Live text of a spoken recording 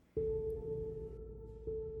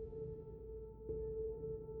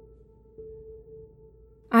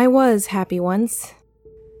was happy once.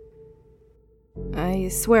 I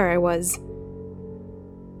swear I was.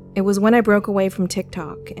 It was when I broke away from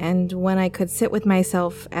TikTok, and when I could sit with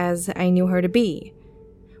myself as I knew her to be.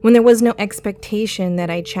 When there was no expectation that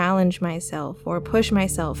I challenge myself or push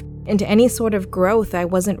myself into any sort of growth I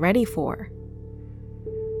wasn't ready for.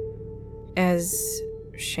 As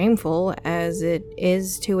shameful as it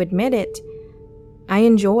is to admit it, I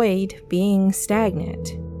enjoyed being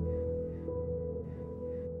stagnant.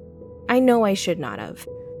 I know I should not have.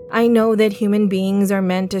 I know that human beings are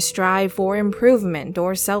meant to strive for improvement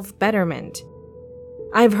or self-betterment.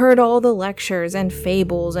 I've heard all the lectures and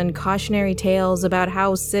fables and cautionary tales about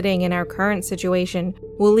how sitting in our current situation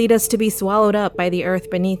will lead us to be swallowed up by the earth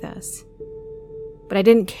beneath us. But I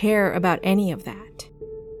didn't care about any of that.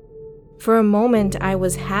 For a moment, I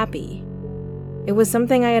was happy. It was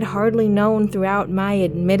something I had hardly known throughout my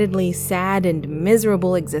admittedly sad and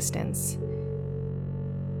miserable existence.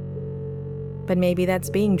 But maybe that's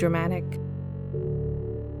being dramatic.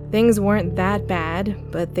 Things weren't that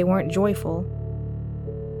bad, but they weren't joyful.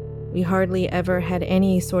 We hardly ever had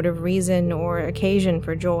any sort of reason or occasion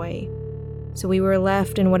for joy, so we were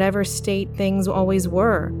left in whatever state things always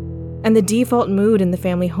were, and the default mood in the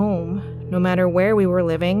family home, no matter where we were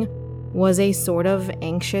living, was a sort of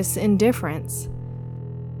anxious indifference.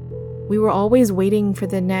 We were always waiting for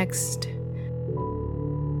the next.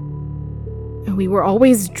 We were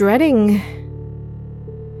always dreading.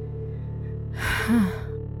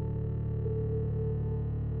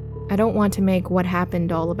 I don't want to make what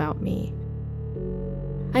happened all about me.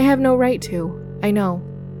 I have no right to, I know.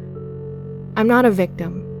 I'm not a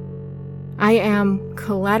victim. I am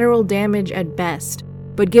collateral damage at best,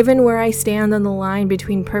 but given where I stand on the line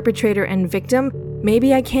between perpetrator and victim,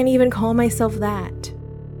 maybe I can't even call myself that.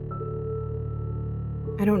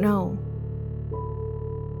 I don't know.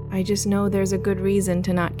 I just know there's a good reason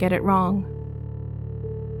to not get it wrong.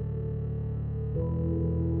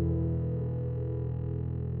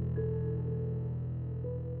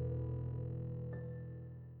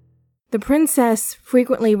 The princess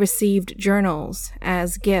frequently received journals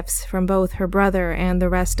as gifts from both her brother and the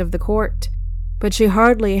rest of the court, but she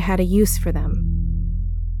hardly had a use for them.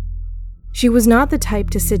 She was not the type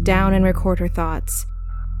to sit down and record her thoughts.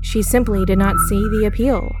 She simply did not see the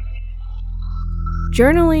appeal.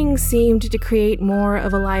 Journaling seemed to create more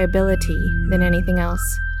of a liability than anything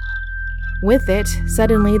else. With it,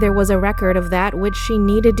 suddenly there was a record of that which she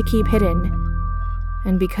needed to keep hidden.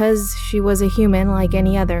 And because she was a human like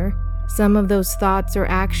any other, some of those thoughts or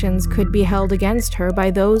actions could be held against her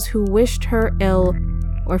by those who wished her ill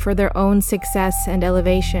or for their own success and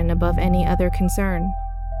elevation above any other concern.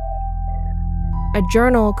 A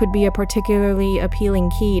journal could be a particularly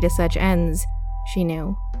appealing key to such ends, she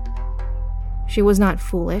knew. She was not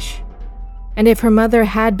foolish, and if her mother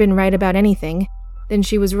had been right about anything, then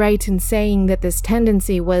she was right in saying that this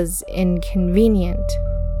tendency was inconvenient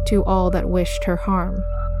to all that wished her harm.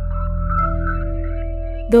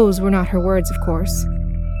 Those were not her words, of course.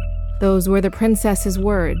 Those were the princess's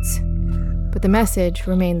words, but the message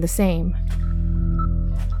remained the same.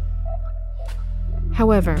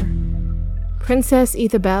 However, Princess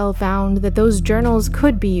Ethabelle found that those journals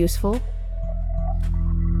could be useful.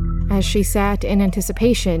 As she sat in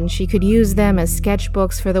anticipation, she could use them as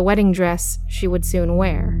sketchbooks for the wedding dress she would soon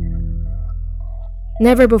wear.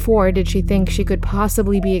 Never before did she think she could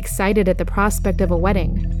possibly be excited at the prospect of a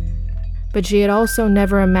wedding. But she had also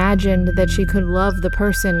never imagined that she could love the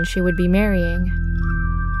person she would be marrying.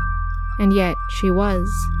 And yet she was.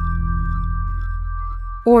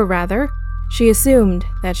 Or rather, she assumed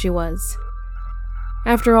that she was.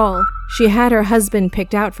 After all, she had her husband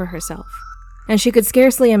picked out for herself, and she could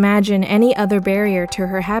scarcely imagine any other barrier to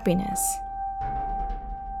her happiness.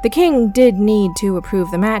 The king did need to approve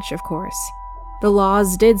the match, of course. The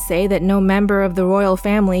laws did say that no member of the royal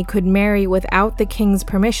family could marry without the king's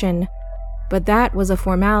permission, but that was a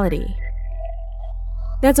formality.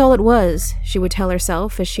 That's all it was, she would tell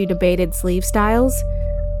herself as she debated sleeve styles.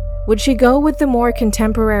 Would she go with the more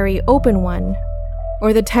contemporary open one,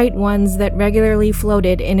 or the tight ones that regularly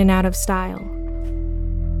floated in and out of style?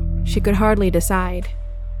 She could hardly decide.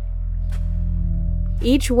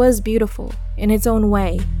 Each was beautiful in its own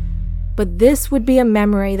way, but this would be a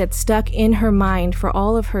memory that stuck in her mind for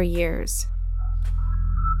all of her years.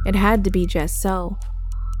 It had to be just so.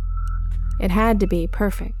 It had to be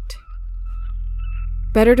perfect.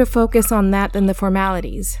 Better to focus on that than the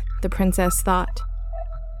formalities, the princess thought.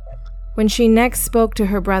 When she next spoke to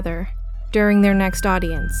her brother, during their next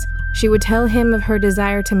audience, she would tell him of her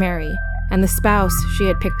desire to marry and the spouse she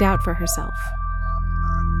had picked out for herself.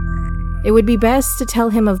 It would be best to tell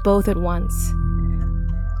him of both at once.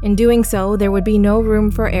 In doing so, there would be no room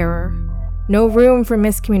for error, no room for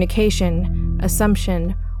miscommunication,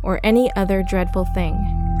 assumption, or any other dreadful thing.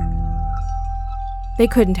 They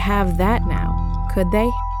couldn't have that now, could they?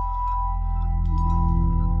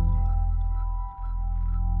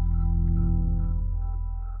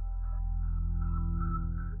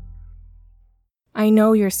 I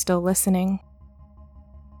know you're still listening.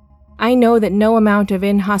 I know that no amount of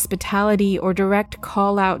inhospitality or direct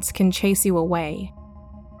call-outs can chase you away.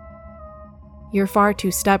 You're far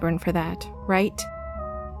too stubborn for that, right?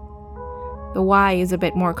 The why is a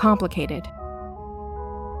bit more complicated.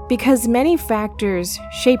 Because many factors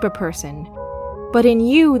shape a person, but in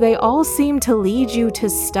you, they all seem to lead you to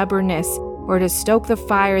stubbornness or to stoke the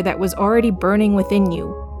fire that was already burning within you,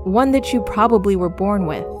 one that you probably were born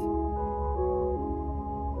with.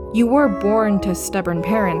 You were born to stubborn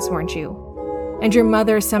parents, weren't you? And your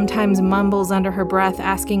mother sometimes mumbles under her breath,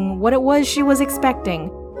 asking what it was she was expecting.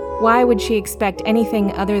 Why would she expect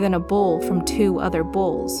anything other than a bull from two other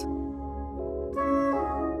bulls?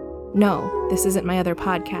 No, this isn't my other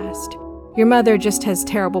podcast. Your mother just has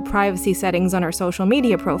terrible privacy settings on her social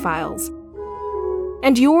media profiles.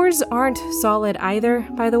 And yours aren't solid either,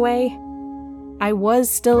 by the way. I was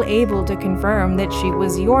still able to confirm that she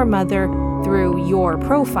was your mother through your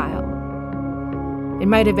profile. It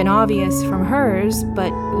might have been obvious from hers,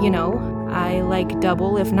 but, I like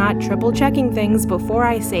double if not triple checking things before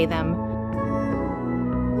I say them.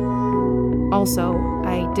 Also,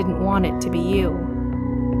 I didn't want it to be you.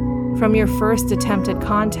 From your first attempt at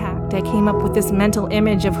contact, I came up with this mental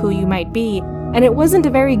image of who you might be, and it wasn't a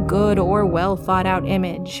very good or well thought out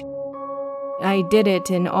image. I did it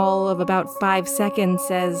in all of about 5 seconds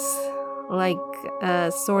as, like,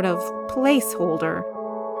 a sort of placeholder.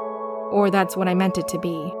 Or that's what I meant it to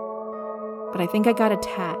be. But I think I got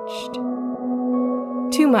attached.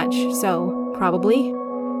 Too much, so probably,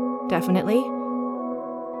 definitely.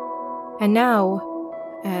 And now,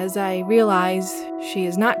 as I realize she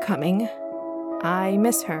is not coming, I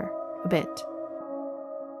miss her a bit.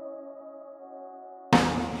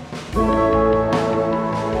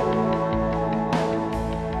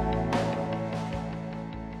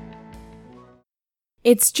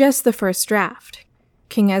 It's just the first draft,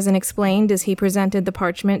 King Ezen explained as he presented the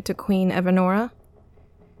parchment to Queen Evanora.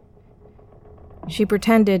 She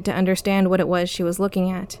pretended to understand what it was she was looking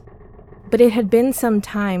at, but it had been some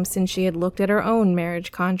time since she had looked at her own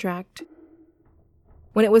marriage contract.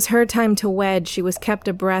 When it was her time to wed, she was kept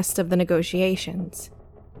abreast of the negotiations.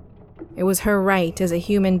 It was her right as a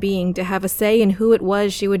human being to have a say in who it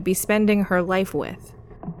was she would be spending her life with.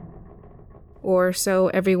 Or so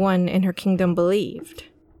everyone in her kingdom believed.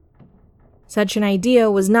 Such an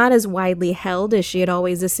idea was not as widely held as she had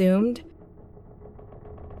always assumed.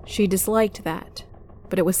 She disliked that,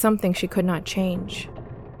 but it was something she could not change.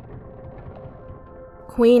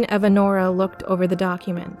 Queen Evanora looked over the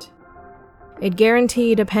document. It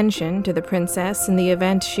guaranteed a pension to the princess in the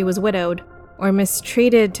event she was widowed or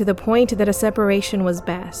mistreated to the point that a separation was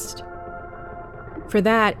best. For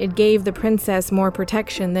that, it gave the princess more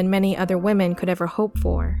protection than many other women could ever hope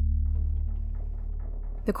for.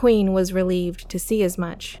 The queen was relieved to see as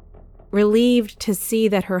much, relieved to see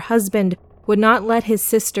that her husband would not let his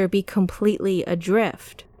sister be completely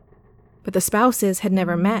adrift. But the spouses had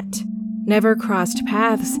never met, never crossed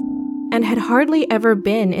paths, and had hardly ever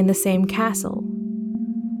been in the same castle.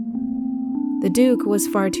 The Duke was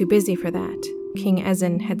far too busy for that, King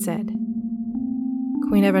Ezen had said.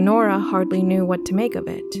 Queen Evanora hardly knew what to make of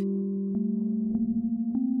it.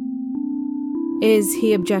 Is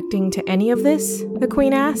he objecting to any of this? The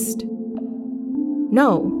queen asked.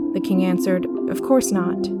 No, the king answered, of course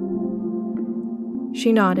not.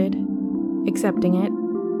 She nodded, accepting it,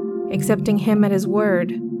 accepting him at his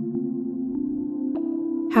word.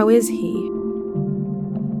 How is he?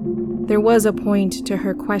 There was a point to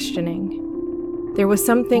her questioning. There was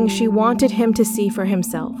something she wanted him to see for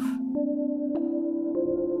himself.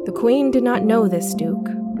 The queen did not know this Duke.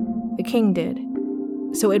 The king did.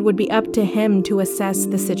 So it would be up to him to assess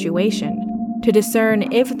the situation, to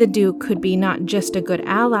discern if the Duke could be not just a good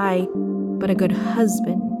ally, but a good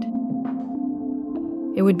husband.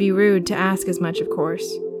 It would be rude to ask as much, of course,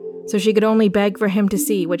 so she could only beg for him to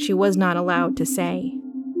see what she was not allowed to say.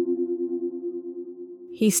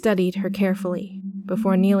 He studied her carefully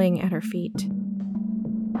before kneeling at her feet.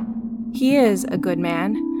 He is a good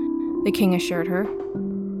man, the king assured her.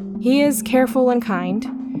 He is careful and kind,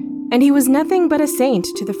 and he was nothing but a saint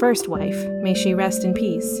to the first wife, may she rest in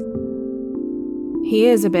peace. He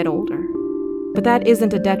is a bit older, but that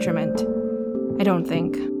isn't a detriment, I don't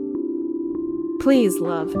think. Please,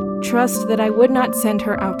 love, trust that I would not send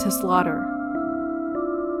her out to slaughter.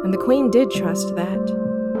 and the Queen did trust that.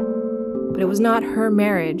 But it was not her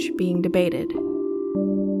marriage being debated.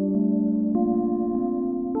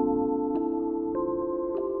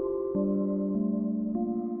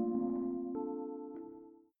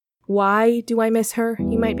 Why do I miss her,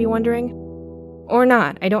 you might be wondering? Or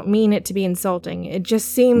not, I don't mean it to be insulting. It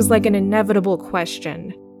just seems like an inevitable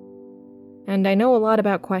question. And I know a lot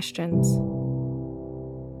about questions.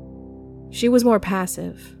 She was more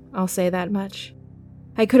passive, I'll say that much.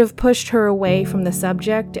 I could have pushed her away from the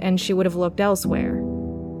subject and she would have looked elsewhere.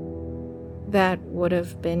 That would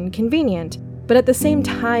have been convenient, but at the same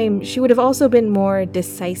time, she would have also been more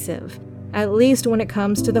decisive, at least when it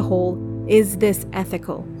comes to the whole "is this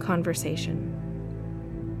ethical" conversation.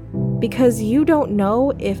 Because you don't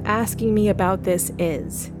know if asking me about this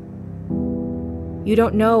is. You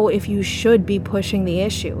don't know if you should be pushing the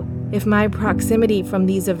issue, if my proximity from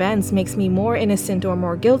these events makes me more innocent or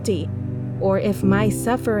more guilty, or if my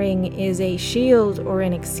suffering is a shield or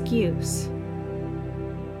an excuse.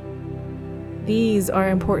 These are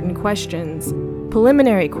important questions,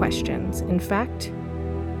 preliminary questions, in fact.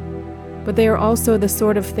 But they are also the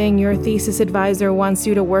sort of thing your thesis advisor wants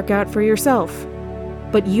you to work out for yourself.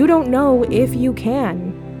 But you don't know if you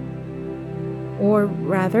can. Or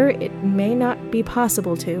rather, it may not be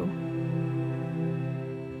possible to.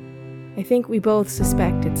 I think we both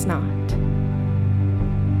suspect it's not.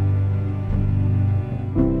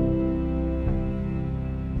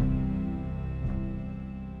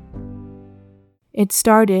 It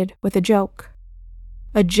started with a joke,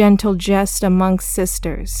 a gentle jest amongst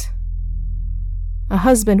sisters. A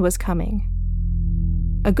husband was coming.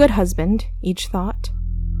 A good husband, each thought.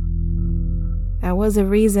 That was a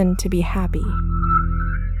reason to be happy.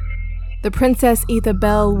 The Princess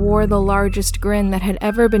Ethabelle wore the largest grin that had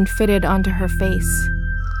ever been fitted onto her face.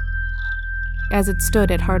 As it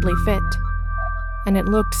stood, it hardly fit, and it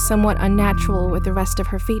looked somewhat unnatural with the rest of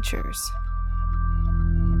her features.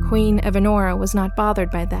 Queen Evanora was not bothered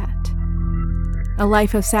by that. A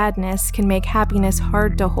life of sadness can make happiness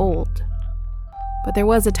hard to hold. But there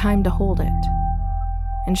was a time to hold it,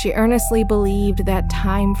 and she earnestly believed that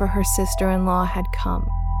time for her sister-in-law had come.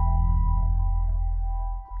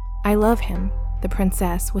 "I love him," the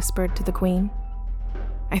princess whispered to the queen.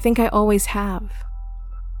 "I think I always have."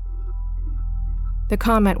 The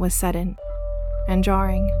comment was sudden and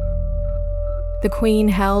jarring. The queen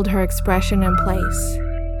held her expression in place.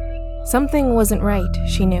 Something wasn't right,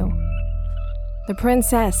 she knew. The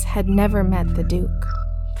princess had never met the duke.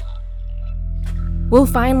 "We'll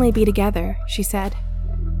finally be together," she said.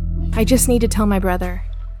 "I just need to tell my brother."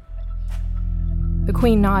 The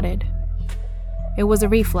queen nodded. It was a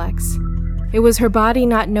reflex. It was her body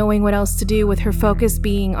not knowing what else to do, with her focus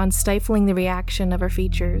being on stifling the reaction of her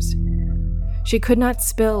features. She could not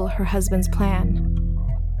spill her husband's plan.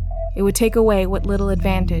 It would take away what little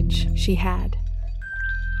advantage she had.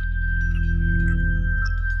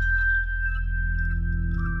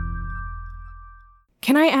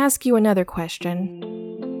 "Can I ask you another question?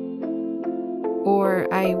 Or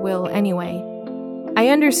I will anyway. I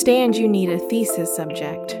understand you need a thesis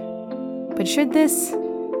subject. But should this...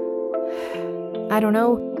 I don't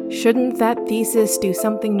know, shouldn't that thesis do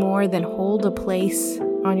something more than hold a place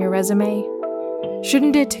on your resume?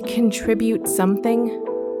 Shouldn't it contribute something?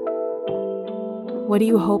 What do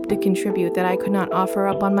you hope to contribute that I could not offer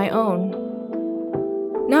up on my own?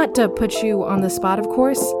 Not to put you on the spot, of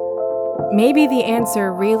course. Maybe the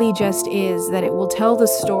answer really just is that it will tell the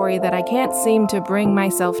story that I can't seem to bring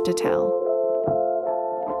myself to tell.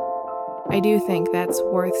 I do think that's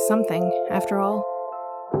worth something, after all.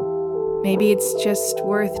 Maybe it's just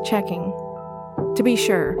worth checking. To be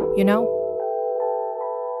sure, you know?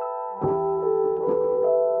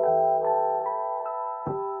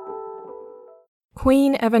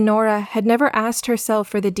 Queen Evanora had never asked herself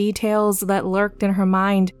for the details that lurked in her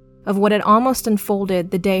mind of what had almost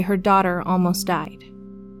unfolded the day her daughter almost died.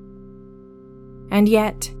 And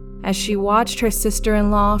yet, as she watched her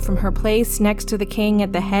sister-in-law from her place next to the king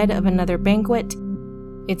at the head of another banquet,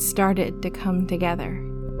 it started to come together.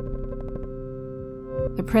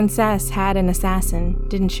 The princess had an assassin,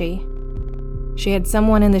 didn't she? She had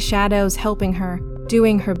someone in the shadows helping her,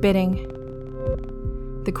 doing her bidding.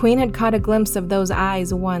 The queen had caught a glimpse of those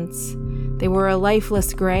eyes once. They were a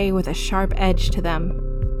lifeless gray with a sharp edge to them.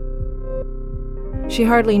 She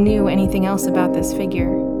hardly knew anything else about this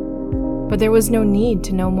figure, but there was no need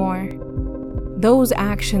to know more. Those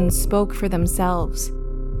actions spoke for themselves.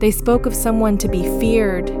 They spoke of someone to be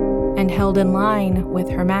feared and held in line with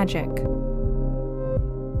her magic.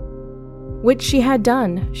 Which she had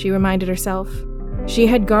done, she reminded herself. She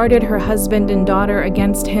had guarded her husband and daughter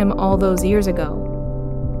against him all those years ago.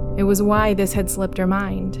 It was why this had slipped her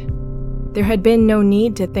mind. There had been no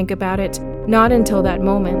need to think about it, not until that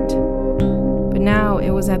moment. But now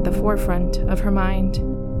it was at the forefront of her mind,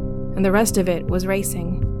 and the rest of it was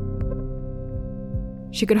racing.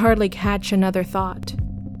 She could hardly catch another thought.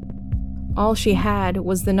 All she had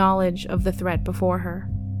was the knowledge of the threat before her.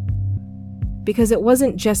 Because it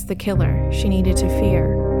wasn't just the killer she needed to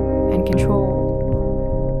fear and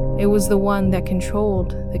control. It was the one that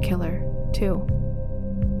controlled the killer, too.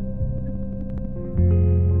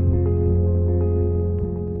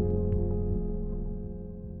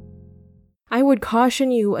 I would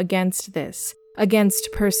caution you against this,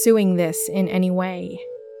 against pursuing this in any way.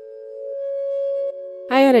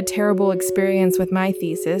 I had a terrible experience with my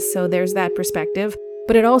thesis, so there's that perspective,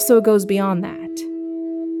 but it also goes beyond that.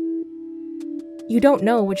 You don't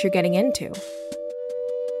know what you're getting into.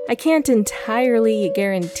 I can't entirely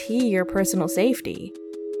guarantee your personal safety,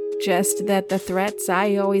 just that the threats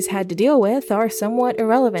I always had to deal with are somewhat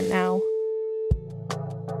irrelevant now.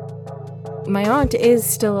 My aunt is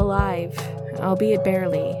still alive, albeit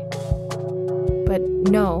barely. But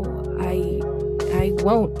no, I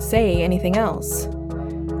won't say anything else.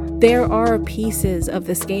 There are pieces of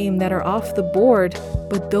this game that are off the board,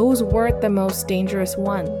 but those weren't the most dangerous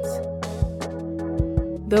ones.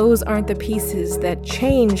 Those aren't the pieces that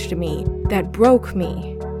changed me, that broke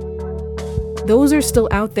me. Those are still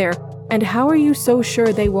out there, and how are you so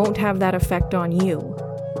sure they won't have that effect on you?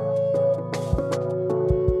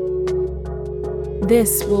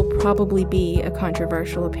 This will probably be a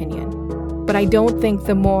controversial opinion, but I don't think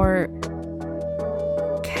the more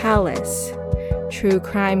callous true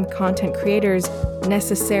crime content creators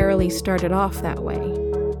necessarily started off that way.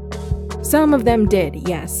 Some of them did,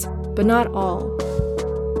 yes, but not all.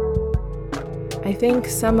 I think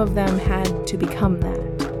some of them had to become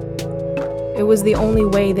that. It was the only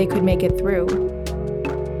way they could make it through.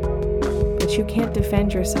 But you can't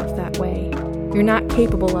defend yourself that way. You're not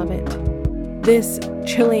capable of it. This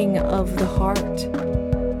chilling of the heart,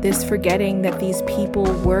 this forgetting that these people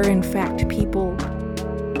were in fact people,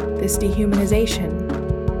 this dehumanization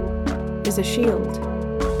is a shield.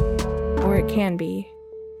 Or it can be.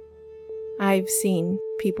 I've seen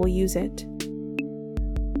people use it.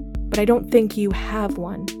 But I don't think you have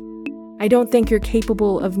one. I don't think you're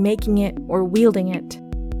capable of making it or wielding it.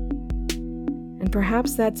 And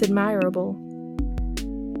perhaps that's admirable,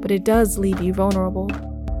 but it does leave you vulnerable.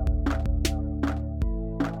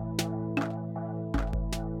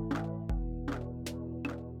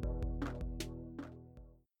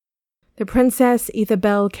 The Princess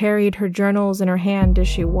Ethabel carried her journals in her hand as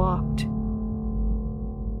she walked.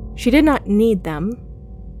 She did not need them,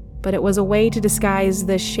 but it was a way to disguise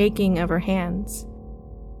the shaking of her hands.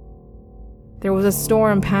 There was a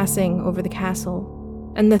storm passing over the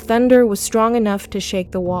castle, and the thunder was strong enough to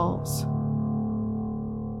shake the walls.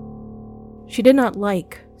 She did not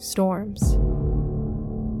like storms.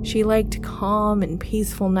 She liked calm and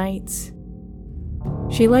peaceful nights.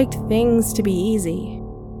 She liked things to be easy.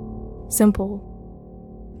 Simple,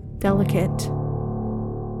 delicate,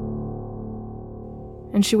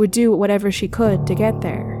 and she would do whatever she could to get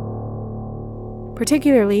there,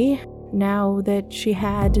 particularly now that she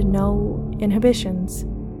had no inhibitions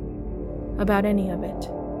about any of it.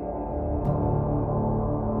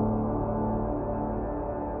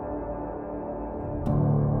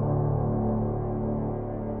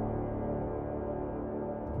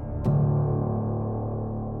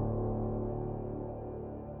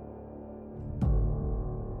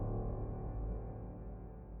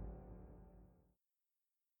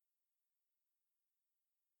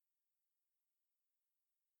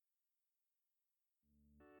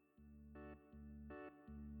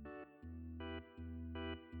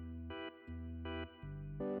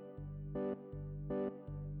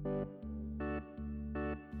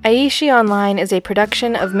 Aishi Online is a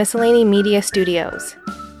production of Miscellany Media Studios.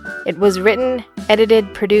 It was written,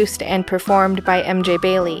 edited, produced, and performed by MJ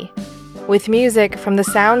Bailey, with music from the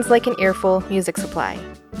Sounds Like an Earful music supply.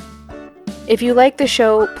 If you like the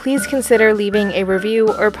show, please consider leaving a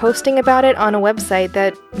review or posting about it on a website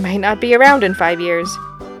that might not be around in 5 years.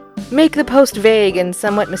 Make the post vague and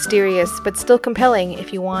somewhat mysterious, but still compelling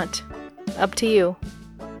if you want. Up to you.